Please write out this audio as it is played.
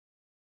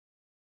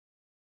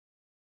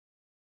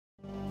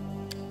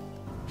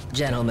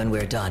Gentlemen,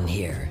 we're done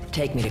here.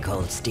 Take me to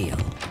Cold Steel.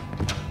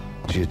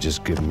 She had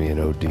just given me an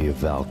OD of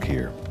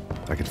Valkyr.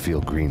 I could feel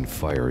green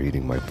fire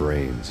eating my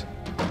brains.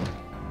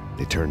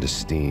 They turned to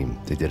steam.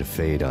 They did a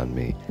fade on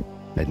me.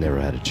 I'd never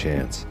had a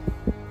chance.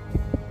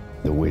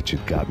 The witch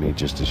had got me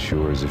just as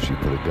sure as if she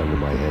put a gun to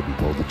my head and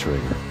pulled the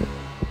trigger.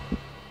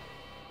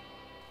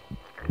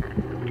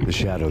 The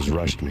shadows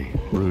rushed me,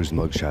 bruised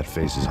mugshot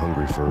faces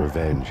hungry for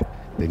revenge.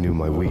 They knew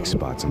my weak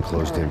spots and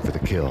closed in for the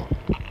kill.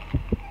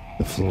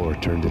 The floor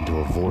turned into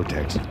a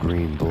vortex of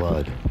green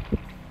blood.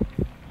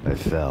 I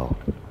fell.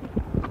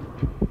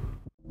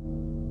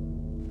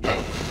 The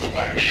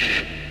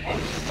flesh of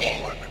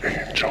fallen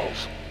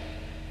angels.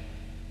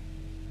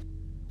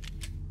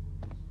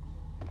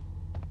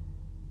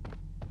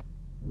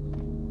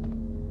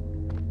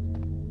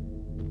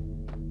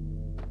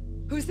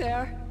 Who's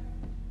there?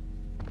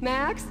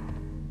 Max?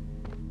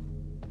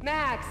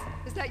 Max,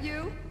 is that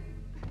you?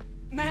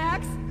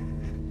 Max?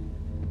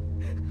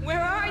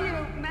 Where are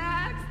you,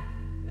 Max?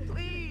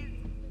 Please.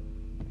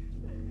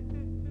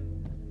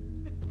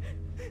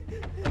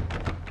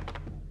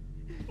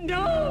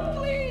 No,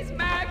 please,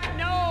 Max,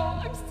 no.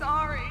 I'm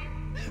sorry.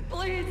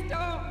 Please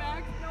don't,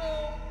 Max,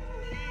 no.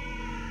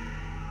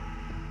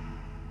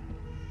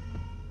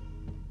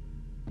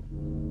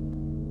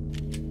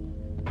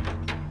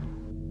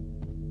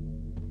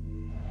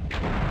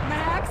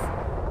 Max?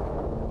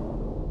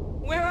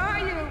 Where are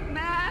you,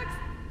 Max?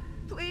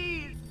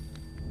 Please.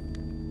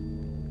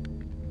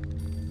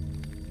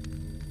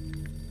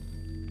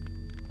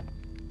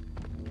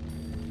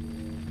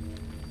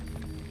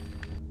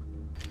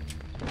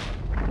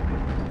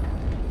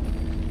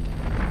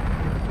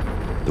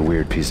 The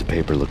weird piece of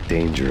paper looked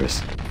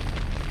dangerous.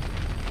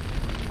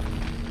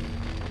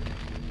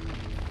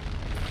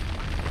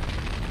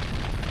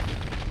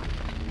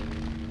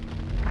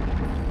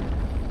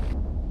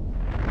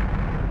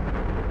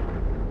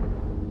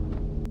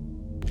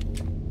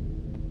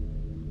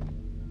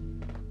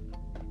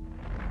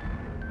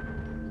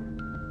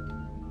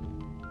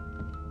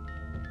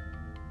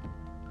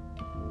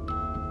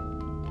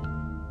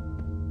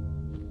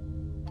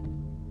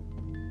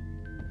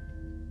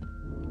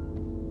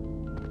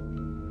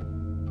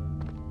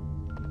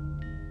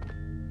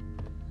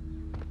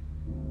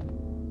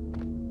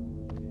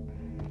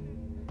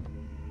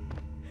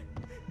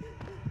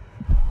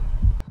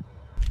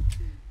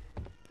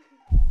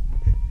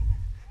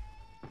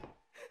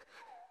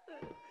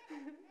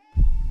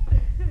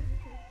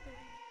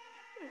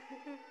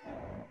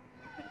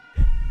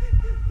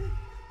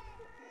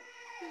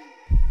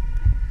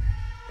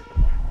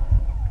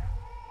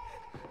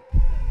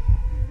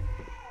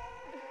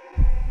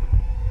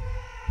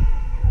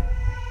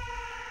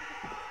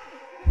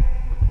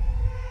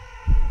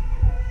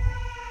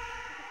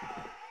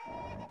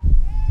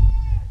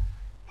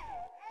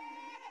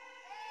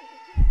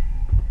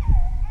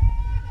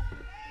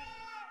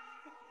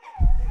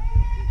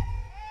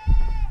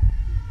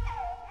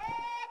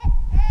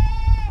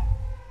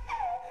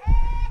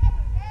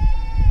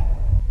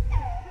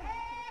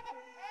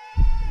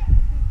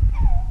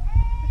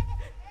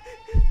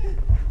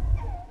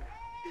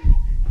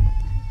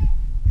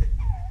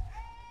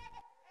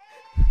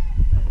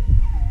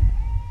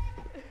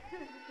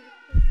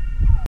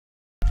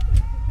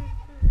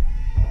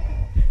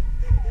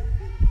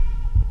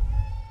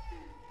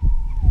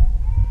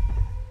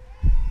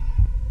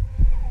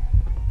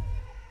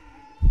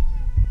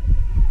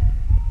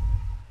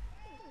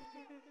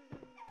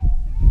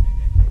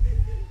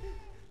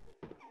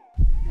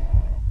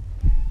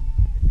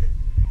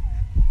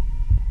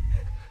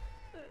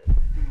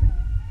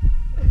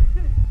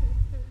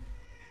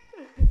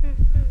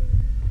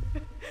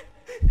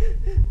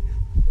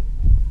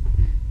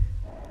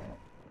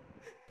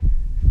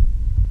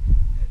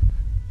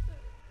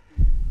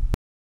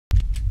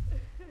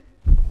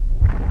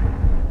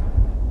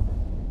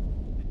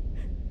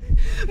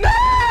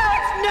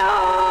 Max!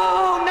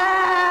 No!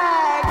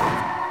 Max!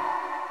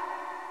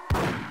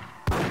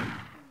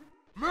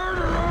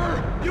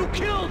 Murderer! You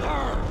killed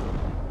her!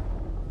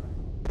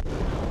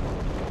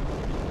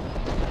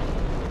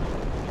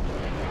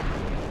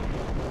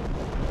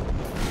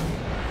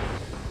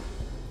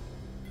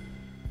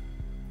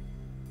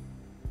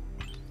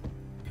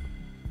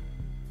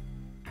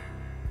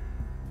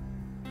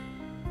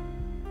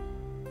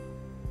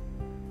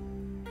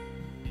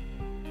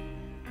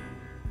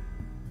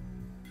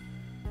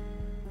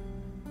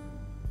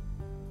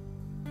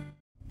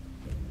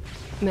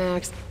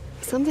 Max,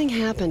 something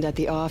happened at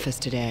the office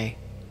today.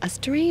 A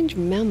strange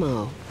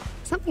memo.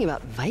 Something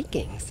about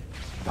Vikings.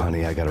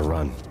 Honey, I gotta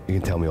run. You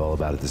can tell me all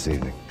about it this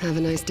evening. Have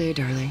a nice day,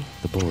 darling.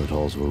 The bullet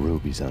holes were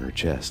rubies on her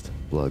chest,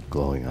 blood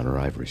glowing on her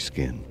ivory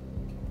skin.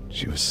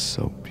 She was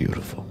so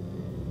beautiful.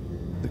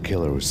 The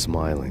killer was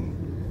smiling.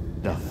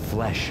 The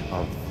flesh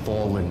of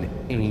fallen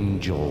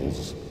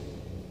angels.